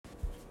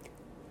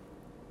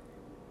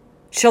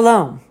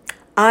Shalom,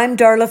 I'm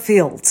Darla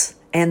Fields,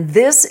 and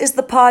this is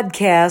the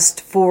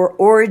podcast for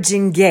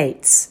Origin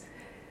Gates.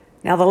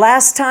 Now, the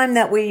last time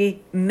that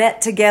we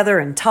met together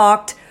and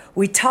talked,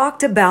 we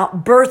talked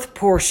about birth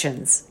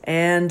portions,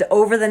 and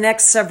over the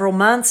next several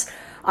months,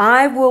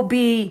 I will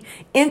be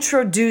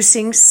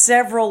introducing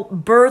several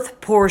birth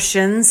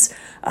portions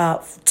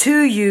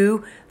to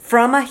you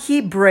from a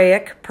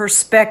Hebraic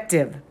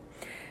perspective.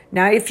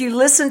 Now, if you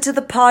listen to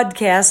the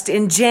podcast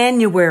in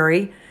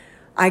January,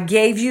 I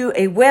gave you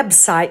a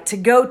website to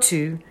go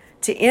to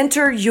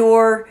enter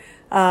your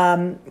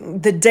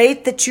the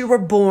date that you were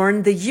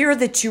born, the year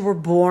that you were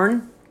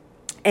born,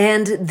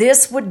 and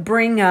this would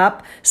bring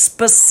up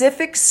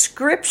specific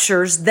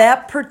scriptures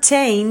that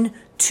pertain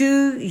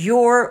to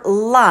your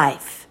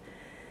life.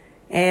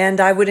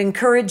 And I would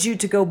encourage you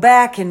to go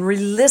back and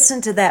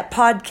re-listen to that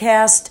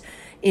podcast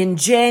in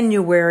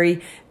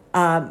January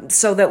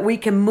so that we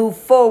can move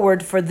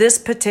forward for this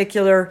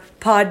particular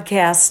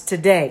podcast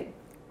today.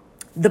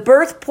 The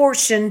birth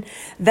portion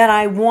that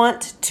I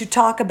want to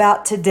talk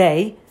about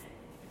today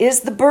is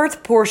the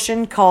birth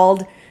portion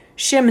called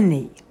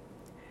Shemini.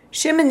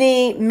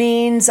 Shemini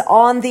means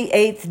on the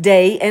 8th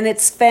day, and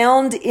it's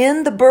found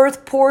in the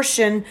birth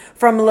portion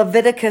from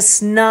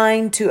Leviticus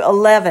 9 to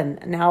 11.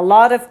 Now, a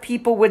lot of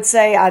people would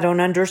say, I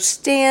don't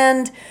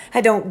understand,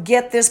 I don't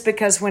get this,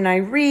 because when I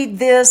read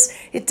this,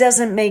 it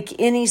doesn't make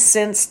any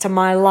sense to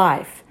my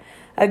life.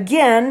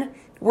 Again,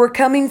 we're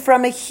coming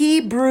from a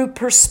Hebrew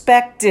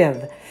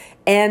perspective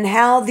and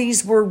how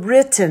these were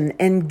written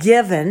and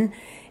given.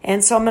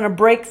 And so I'm going to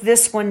break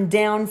this one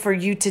down for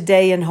you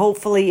today, and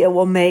hopefully it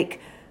will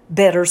make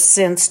better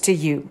sense to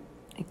you.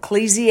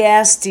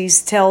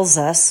 Ecclesiastes tells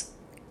us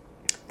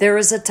there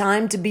is a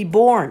time to be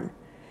born.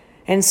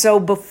 And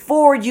so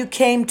before you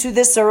came to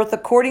this earth,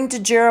 according to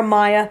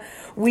Jeremiah,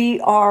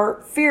 we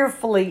are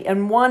fearfully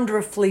and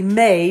wonderfully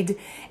made.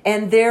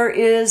 And there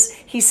is,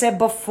 he said,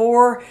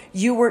 before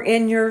you were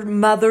in your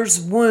mother's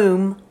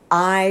womb,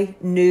 I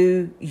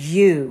knew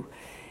you.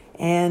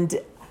 And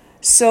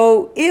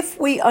so if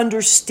we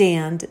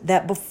understand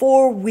that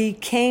before we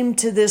came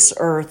to this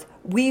earth,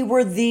 we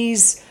were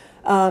these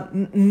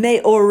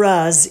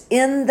meoras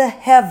in the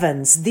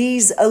heavens,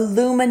 these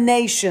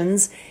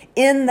illuminations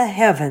in the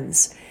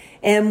heavens,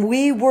 and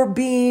we were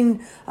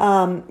being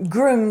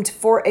groomed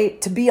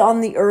to be on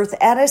the earth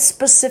at a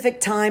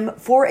specific time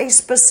for a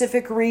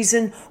specific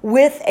reason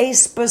with a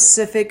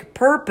specific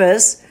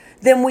purpose,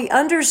 then we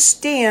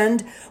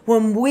understand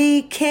when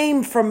we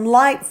came from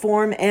light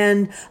form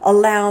and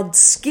allowed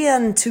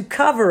skin to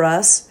cover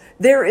us,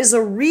 there is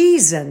a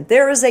reason,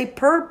 there is a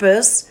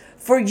purpose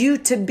for you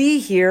to be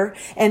here,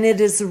 and it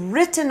is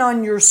written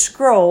on your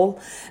scroll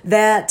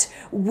that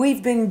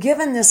we've been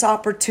given this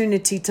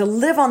opportunity to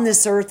live on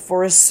this earth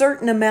for a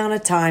certain amount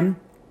of time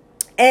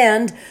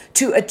and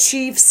to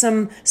achieve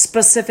some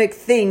specific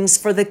things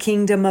for the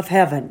kingdom of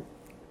heaven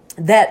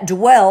that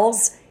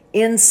dwells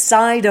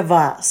inside of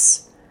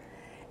us.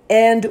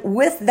 And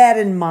with that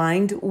in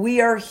mind, we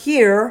are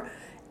here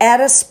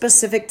at a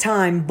specific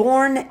time,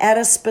 born at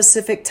a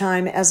specific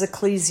time, as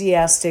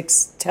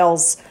Ecclesiastes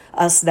tells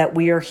us that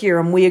we are here,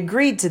 and we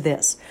agreed to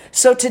this.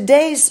 So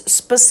today's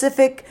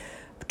specific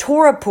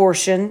Torah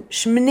portion,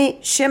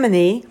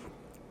 Shemini,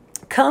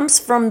 comes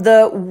from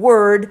the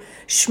word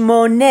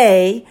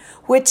shmoneh,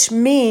 which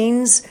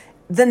means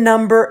the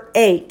number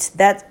 8.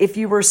 That if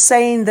you were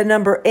saying the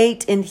number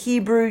 8 in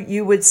Hebrew,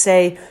 you would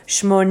say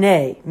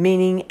shmoneh,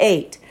 meaning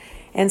 8.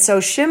 And so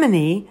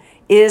Shemini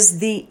is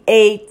the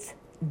 8th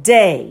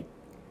day.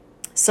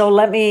 So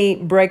let me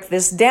break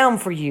this down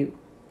for you.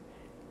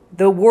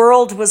 The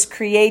world was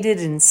created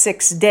in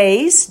 6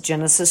 days,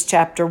 Genesis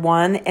chapter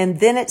 1, and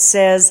then it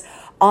says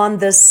on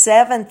the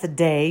 7th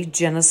day,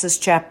 Genesis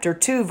chapter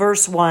 2,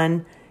 verse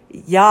 1,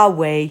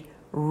 Yahweh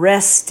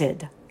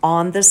rested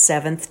on the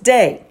 7th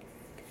day.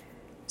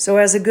 So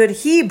as a good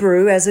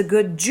Hebrew, as a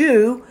good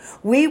Jew,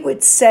 we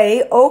would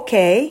say,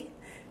 okay,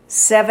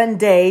 7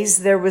 days,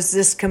 there was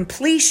this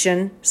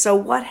completion. So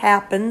what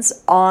happens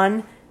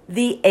on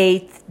the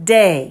 8th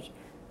day?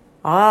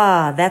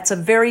 That's a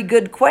very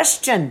good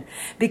question,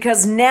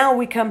 because now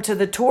we come to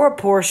the Torah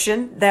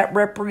portion that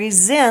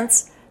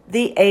represents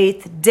the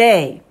 8th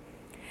day.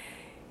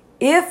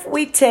 If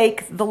we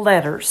take the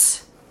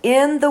letters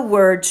in the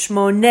word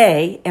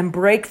shmoneh and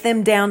break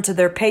them down to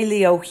their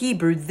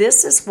Paleo-Hebrew,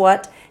 this is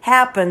what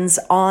happens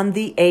on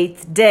the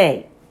 8th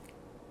day.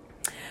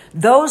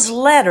 Those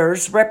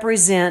letters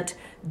represent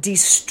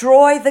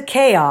destroy the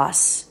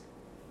chaos,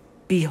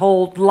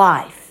 behold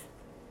life.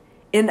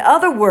 In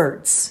other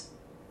words,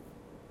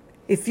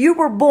 if you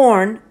were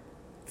born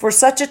for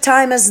such a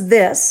time as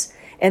this,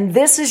 and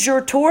this is your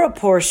Torah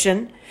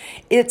portion,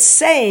 it's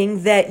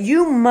saying that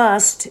you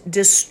must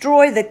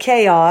destroy the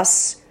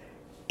chaos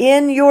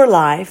in your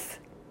life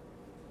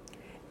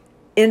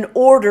in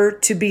order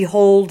to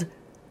behold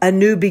a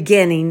new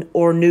beginning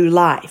or new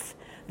life.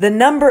 The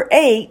number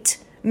 8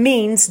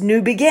 means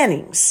new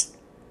beginnings.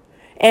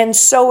 And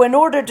so in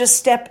order to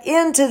step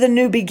into the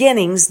new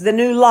beginnings, the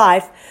new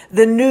life,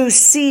 the new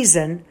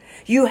season,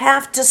 You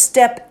have to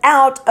step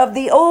out of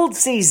the old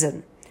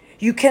season.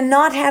 You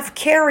cannot have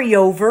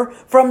carryover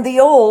from the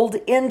old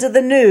into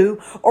the new,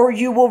 or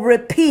you will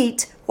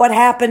repeat what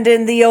happened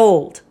in the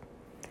old.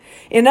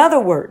 In other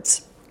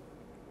words,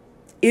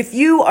 if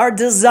you are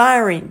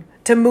desiring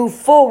to move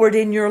forward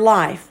in your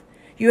life,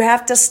 you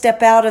have to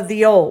step out of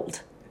the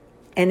old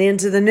and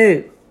into the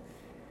new.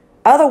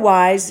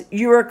 Otherwise,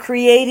 you are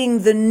creating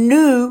the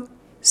new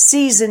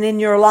season in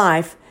your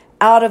life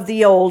out of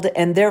the old,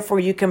 and therefore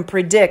you can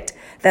predict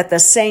that the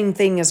same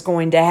thing is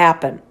going to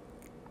happen.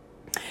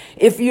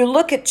 If you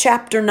look at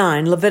chapter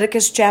 9,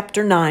 Leviticus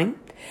chapter 9,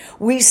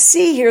 we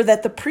see here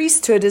that the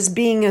priesthood is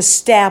being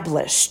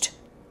established.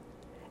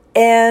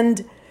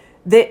 And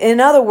in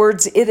other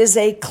words, it is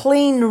a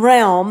clean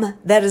realm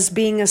that is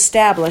being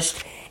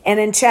established. And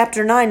in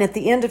chapter 9, at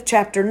the end of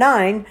chapter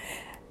 9,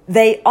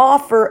 they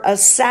offer a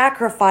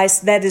sacrifice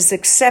that is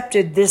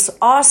accepted. This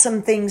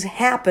awesome thing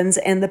happens,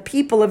 and the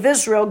people of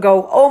Israel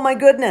go, "Oh my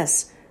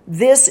goodness,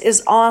 this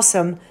is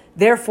awesome,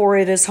 therefore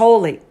it is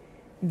holy."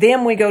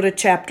 Then we go to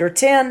chapter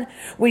 10.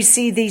 We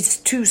see these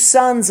two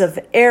sons of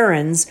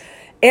Aaron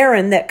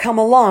that come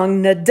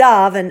along,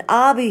 Nadav and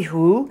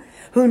Abihu,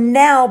 who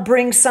now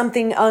bring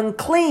something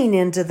unclean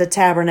into the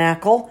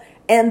tabernacle,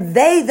 and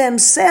they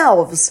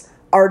themselves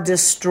are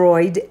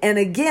destroyed. And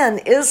again,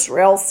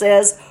 Israel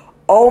says,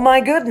 "Oh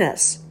my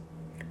goodness."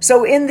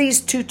 So in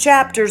these two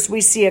chapters, we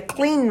see a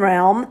clean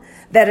realm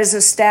that is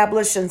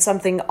established and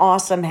something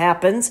awesome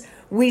happens.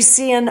 We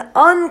see an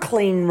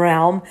unclean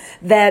realm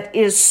that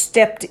is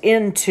stepped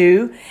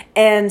into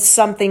and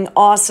something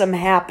awesome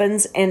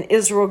happens, and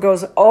Israel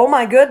goes, "Oh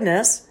my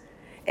goodness."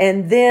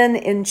 And then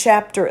in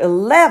chapter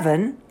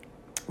 11,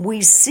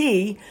 we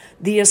see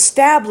the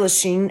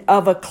establishing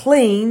of a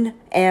clean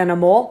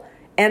animal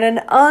and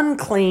an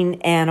unclean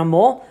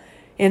animal.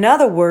 In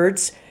other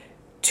words,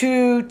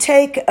 to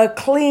take a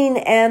clean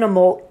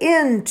animal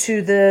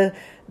into the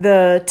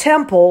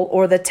temple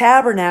or the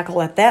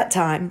tabernacle at that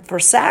time for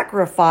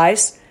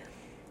sacrifice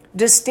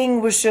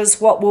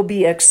distinguishes what will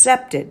be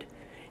accepted.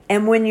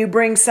 And when you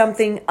bring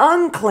something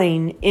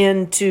unclean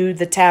into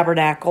the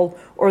tabernacle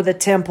or the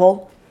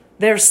temple,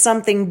 there's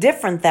something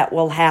different that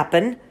will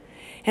happen.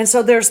 And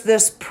so there's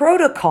this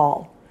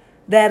protocol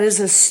that is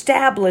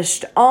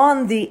established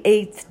on the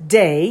 8th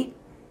day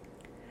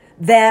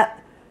that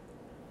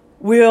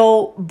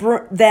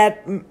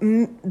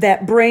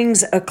that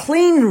brings a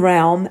clean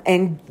realm,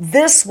 and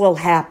this will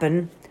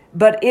happen.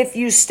 But if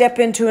you step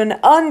into an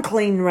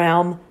unclean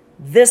realm,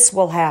 this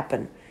will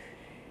happen.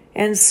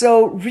 And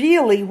so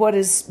really what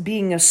is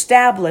being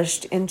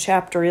established in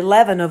chapter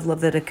 11 of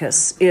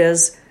Leviticus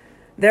is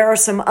there are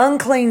some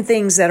unclean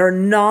things that are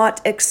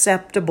not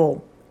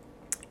acceptable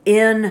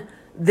in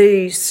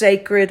the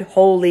sacred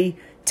holy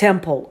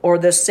temple or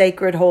the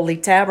sacred holy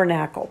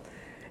tabernacle.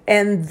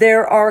 And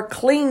there are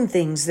clean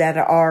things that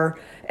are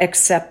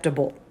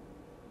acceptable.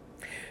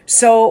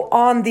 So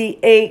on the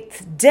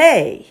 8th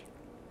day,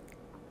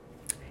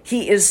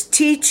 he is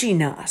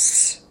teaching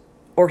us,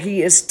 or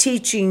he is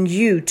teaching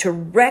you to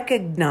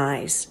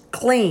recognize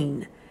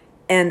clean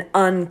and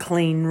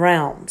unclean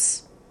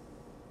realms.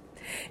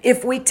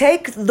 If we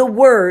take the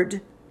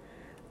word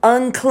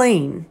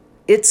unclean,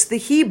 it's the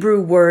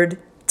Hebrew word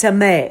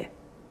tameh,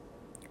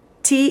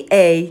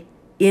 T-A-M-E,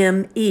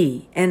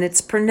 and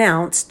it's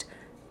pronounced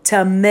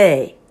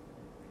tameh.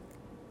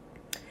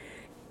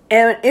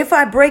 And if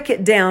I break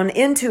it down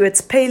into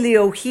its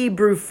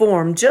Paleo-Hebrew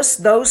form,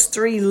 just those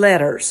three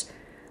letters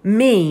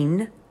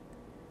mean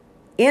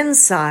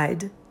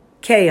inside,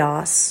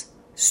 chaos,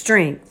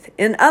 strength.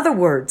 In other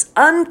words,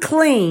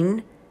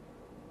 unclean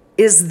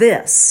is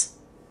this,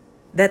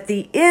 that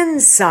the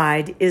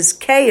inside is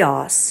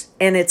chaos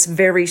and it's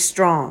very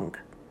strong.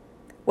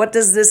 What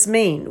does this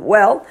mean?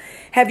 Well,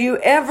 have you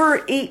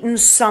ever eaten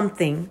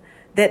something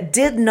that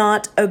did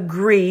not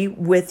agree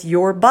with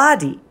your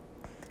body,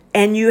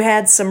 and you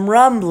had some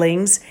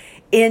rumblings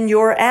in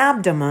your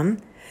abdomen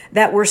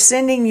that were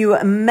sending you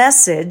a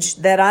message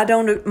that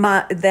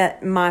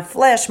my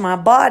flesh, my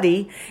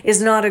body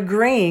is not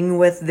agreeing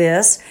with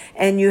this,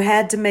 and you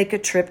had to make a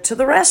trip to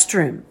the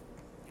restroom?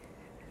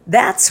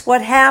 That's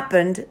what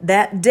happened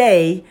that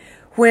day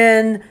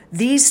when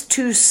these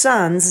two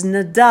sons,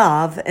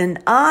 Nadav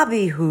and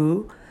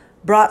Abihu,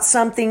 brought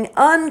something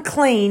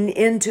unclean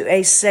into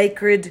a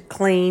sacred,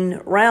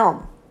 clean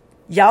realm.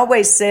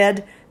 Yahweh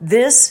said,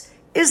 "This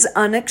is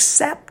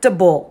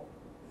unacceptable."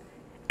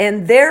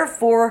 And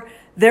therefore,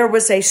 there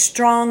was a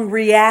strong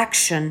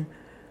reaction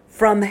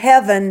from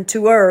heaven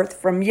to earth,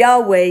 from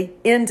Yahweh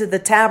into the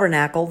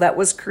tabernacle that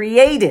was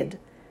created.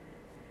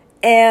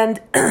 And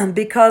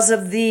because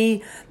of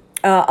the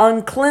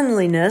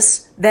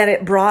uncleanliness that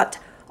it brought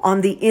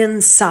on the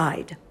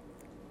inside.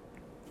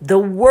 The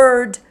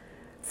word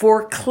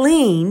for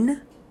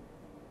clean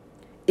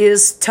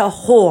is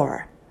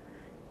tahor,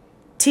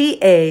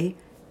 T-A-H-O-R.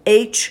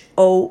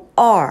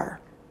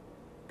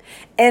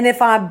 And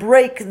if I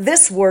break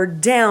this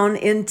word down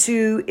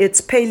into its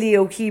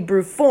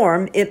Paleo-Hebrew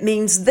form, it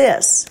means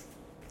this: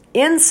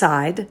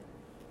 inside,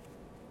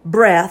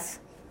 breath,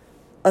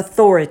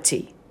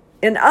 authority.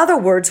 In other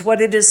words,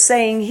 what it is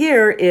saying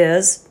here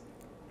is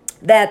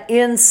that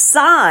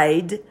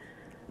inside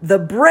the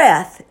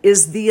breath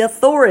is the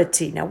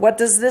authority. Now, what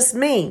does this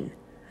mean?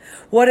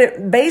 What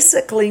it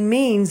basically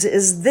means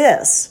is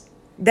this,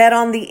 that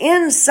on the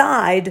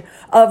inside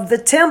of the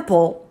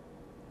temple,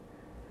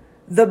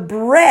 the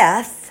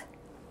breath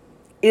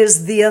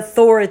is the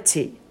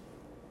authority.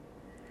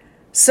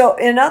 So,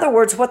 in other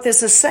words, what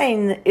this is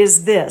saying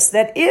is this,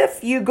 that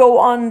if you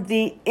go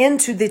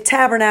into the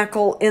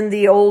tabernacle in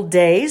the old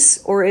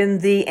days or in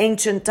the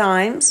ancient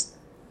times,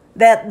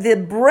 that the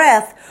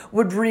breath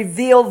would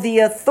reveal the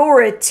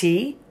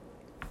authority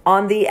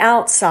on the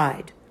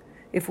outside.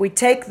 If we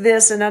take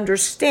this and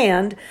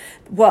understand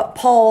what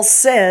Paul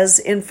says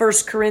in 1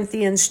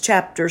 Corinthians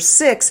chapter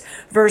 6,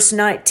 verse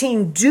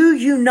 19, do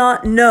you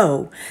not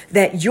know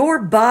that your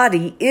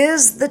body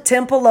is the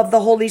temple of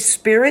the Holy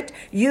Spirit?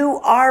 You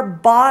are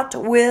bought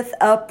with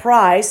a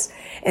price,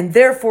 and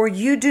therefore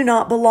you do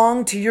not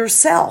belong to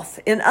yourself.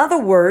 In other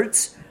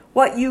words,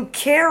 what you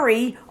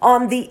carry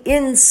on the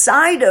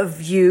inside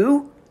of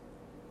you,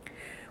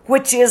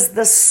 which is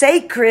the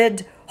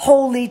sacred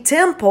holy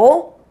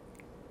temple,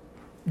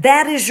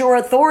 that is your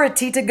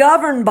authority to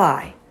govern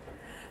by.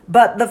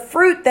 But the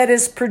fruit that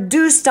is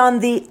produced on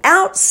the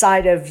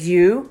outside of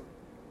you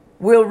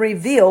will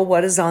reveal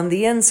what is on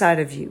the inside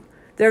of you.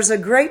 There's a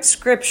great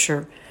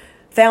scripture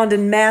found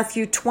in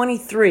Matthew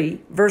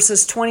 23,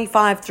 verses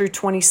 25 through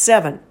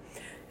 27.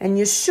 And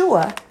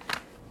Yeshua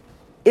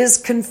is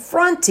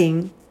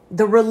confronting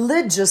the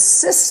religious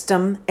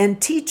system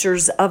and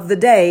teachers of the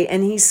day.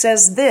 And he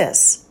says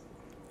this,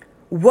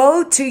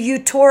 "Woe to you,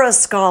 Torah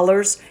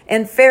scholars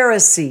and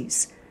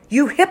Pharisees,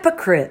 you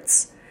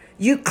hypocrites!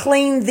 You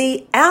clean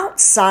the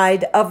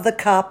outside of the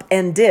cup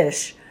and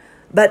dish,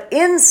 but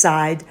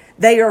inside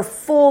they are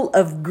full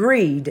of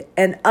greed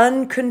and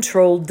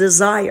uncontrolled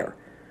desire."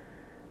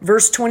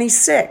 Verse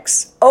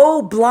 26,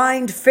 "O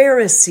blind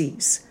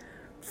Pharisees,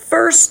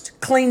 first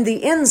clean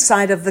the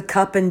inside of the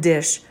cup and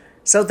dish,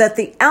 so that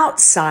the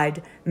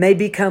outside may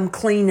become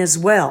clean as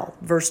well."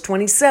 Verse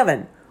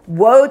 27,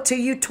 "Woe to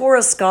you,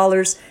 Torah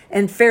scholars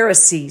and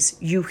Pharisees,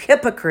 you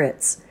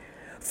hypocrites!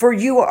 For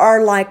you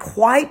are like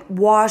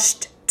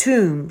whitewashed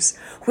tombs,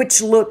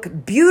 which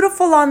look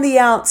beautiful on the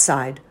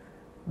outside,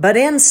 but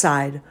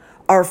inside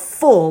are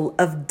full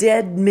of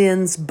dead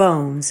men's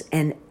bones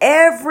and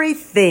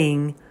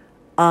everything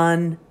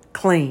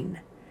unclean."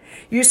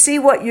 You see,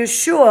 what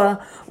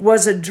Yeshua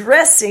was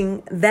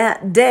addressing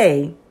that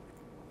day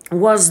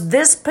was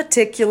this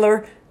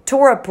particular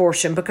Torah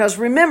portion. Because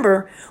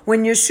remember,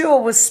 when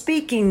Yeshua was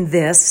speaking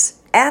this,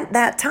 at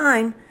that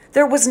time,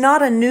 there was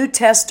not a New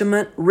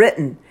Testament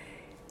written.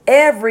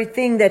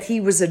 Everything that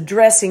he was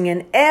addressing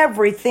and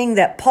everything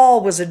that Paul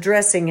was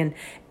addressing in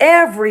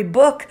every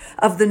book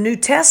of the New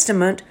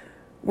Testament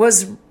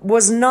was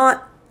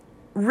not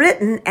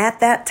written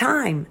at that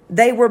time.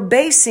 They were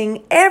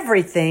basing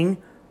everything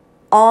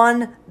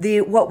on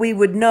what we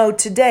would know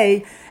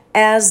today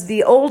as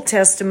the Old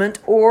Testament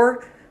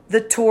or the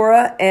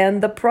Torah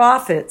and the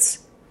prophets.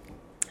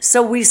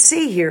 So we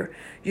see here,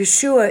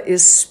 Yeshua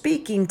is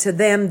speaking to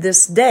them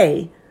this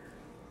day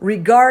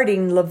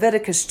regarding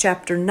Leviticus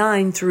chapter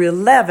 9 through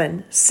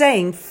 11,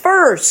 saying,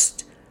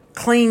 first,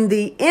 clean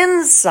the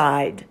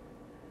inside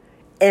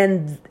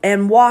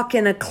and walk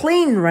in a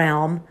clean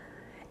realm,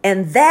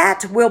 and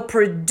that will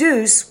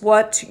produce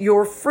what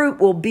your fruit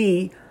will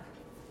be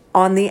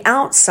on the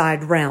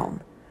outside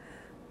realm.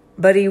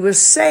 But he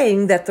was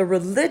saying that the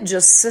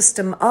religious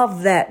system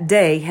of that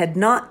day had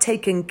not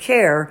taken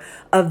care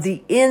of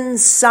the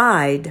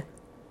inside.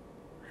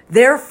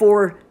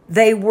 Therefore,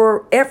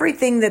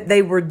 everything that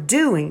they were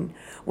doing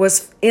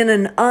was in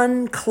an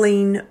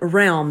unclean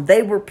realm.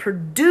 They were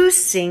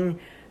producing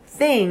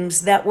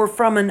things that were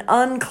from an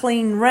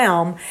unclean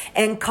realm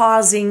and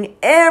causing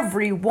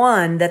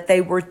everyone that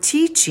they were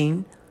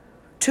teaching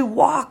to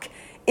walk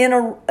in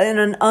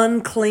an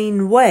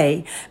unclean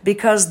way,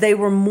 because they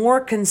were more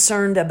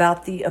concerned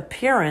about the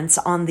appearance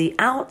on the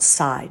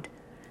outside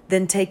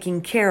than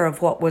taking care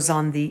of what was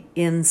on the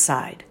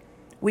inside.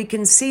 We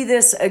can see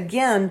this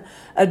again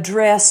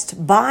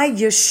addressed by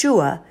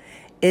Yeshua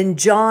in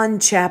John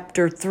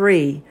chapter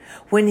 3,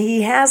 when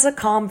he has a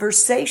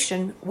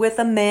conversation with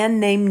a man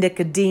named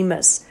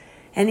Nicodemus.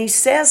 And he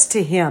says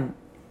to him,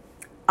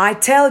 I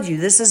tell you,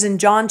 this is in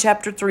John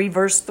chapter 3,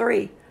 verse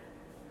 3,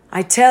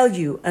 I tell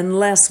you,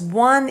 unless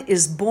one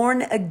is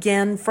born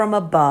again from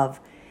above,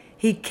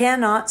 he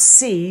cannot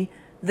see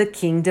the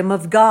kingdom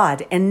of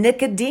God. And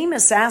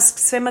Nicodemus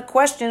asks him a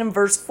question in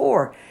verse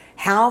 4.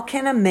 How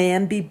can a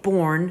man be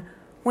born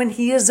when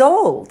he is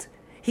old?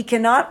 He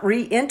cannot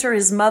re-enter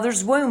his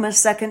mother's womb a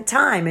second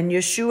time. And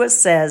Yeshua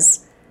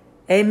says,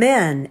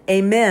 Amen,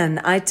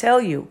 amen, I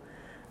tell you,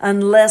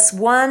 unless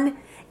one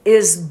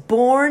is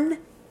born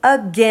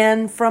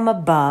again from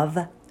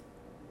above,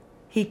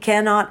 he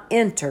cannot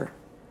enter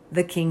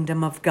the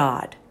kingdom of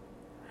God.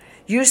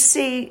 You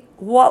see,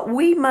 what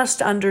we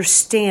must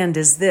understand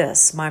is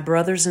this, my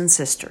brothers and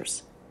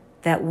sisters,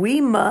 that we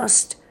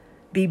must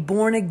be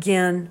born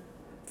again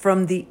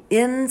from the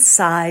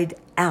inside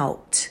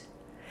out.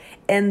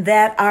 and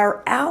that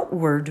our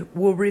outward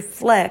will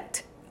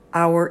reflect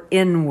our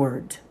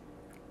inward.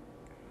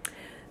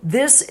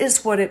 This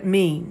is what it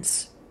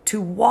means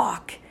to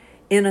walk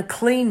in a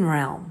clean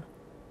realm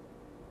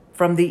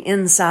from the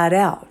inside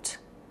out.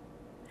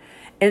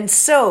 And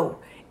so,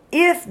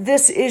 if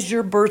this is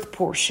your birth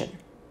portion,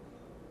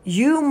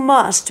 you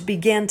must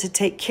begin to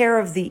take care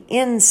of the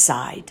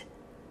inside.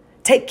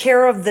 Take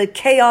care of the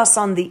chaos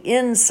on the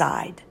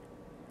inside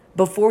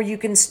before you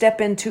can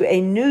step into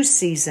a new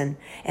season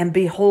and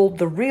behold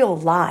the real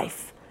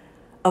life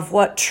of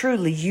what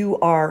truly you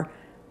are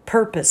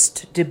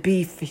purposed to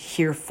be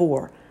here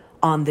for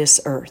on this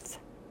earth.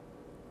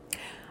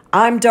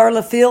 I'm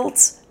Darla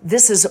Fields.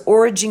 This is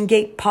Origin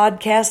Gate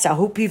Podcast. I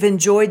hope you've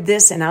enjoyed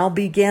this, and I'll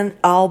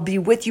be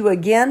with you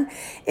again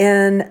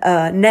in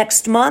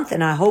next month,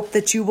 and I hope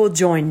that you will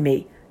join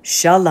me.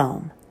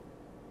 Shalom.